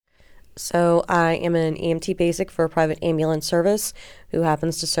So I am an EMT basic for a private ambulance service who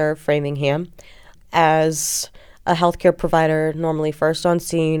happens to serve Framingham. As a healthcare provider, normally first on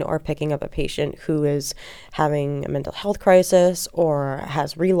scene or picking up a patient who is having a mental health crisis or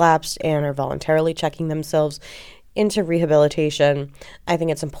has relapsed and are voluntarily checking themselves into rehabilitation, I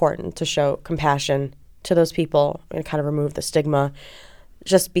think it's important to show compassion to those people and kind of remove the stigma,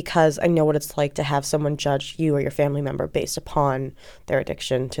 just because I know what it's like to have someone judge you or your family member based upon their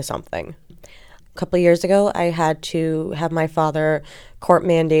addiction to something. A couple of years ago, I had to have my father court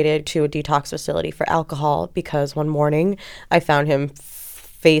mandated to a detox facility for alcohol because one morning I found him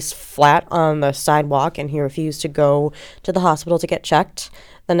face flat on the sidewalk and he refused to go to the hospital to get checked.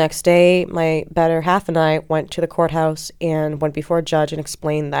 The next day, my better half and I went to the courthouse and went before a judge and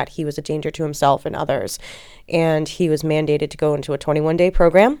explained that he was a danger to himself and others. And he was mandated to go into a 21-day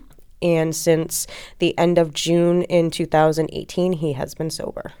program. And since the end of June in 2018, he has been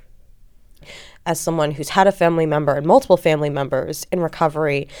sober. As someone who's had a family member and multiple family members in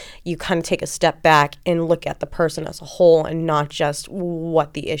recovery, you kind of take a step back and look at the person as a whole and not just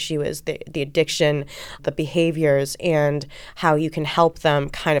what the issue is, the addiction, the behaviors, and how you can help them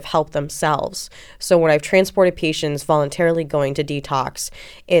kind of help themselves. So when I've transported patients voluntarily going to detox,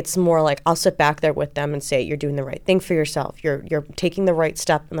 it's more like I'll sit back there with them and say, you're doing the right thing for yourself. You're taking the right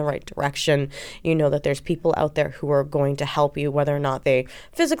step in the right direction. You know that there's people out there who are going to help you, whether or not they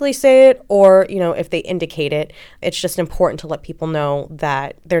physically say it or if they indicate it. It's just important to let people know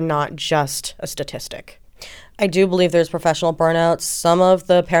that they're not just a statistic. I do believe there's professional burnout. Some of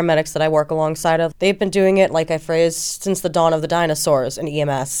the paramedics that I work alongside of, they've been doing it, like I phrased, since the dawn of the dinosaurs in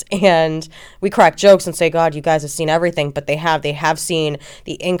EMS. And we crack jokes and say, God, you guys have seen everything, but they have seen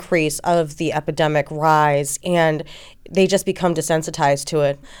the increase of the epidemic rise, and they just become desensitized to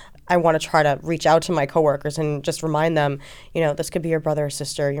it. I want to try to reach out to my coworkers and just remind them, this could be your brother or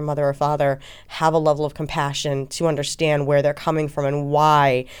sister, your mother or father. Have a level of compassion to understand where they're coming from and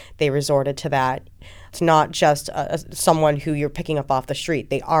why they resorted to that. It's not just someone who you're picking up off the street.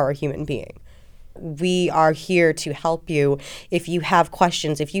 They are a human being. We are here to help you. If you have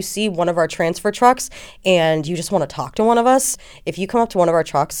questions, if you see one of our transfer trucks and you just want to talk to one of us, if you come up to one of our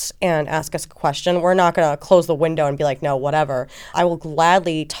trucks and ask us a question, we're not going to close the window and be like, no, whatever. I will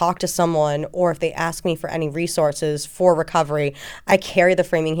gladly talk to someone, or if they ask me for any resources for recovery, I carry the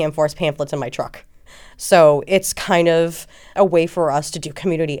Framingham Force pamphlets in my truck. So it's kind of a way for us to do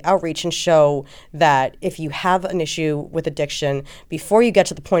community outreach and show that if you have an issue with addiction, before you get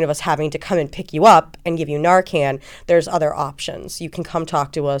to the point of us having to come and pick you up and give you Narcan, there's other options. You can come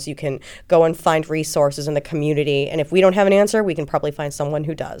talk to us. You can go and find resources in the community. And if we don't have an answer, we can probably find someone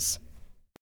who does.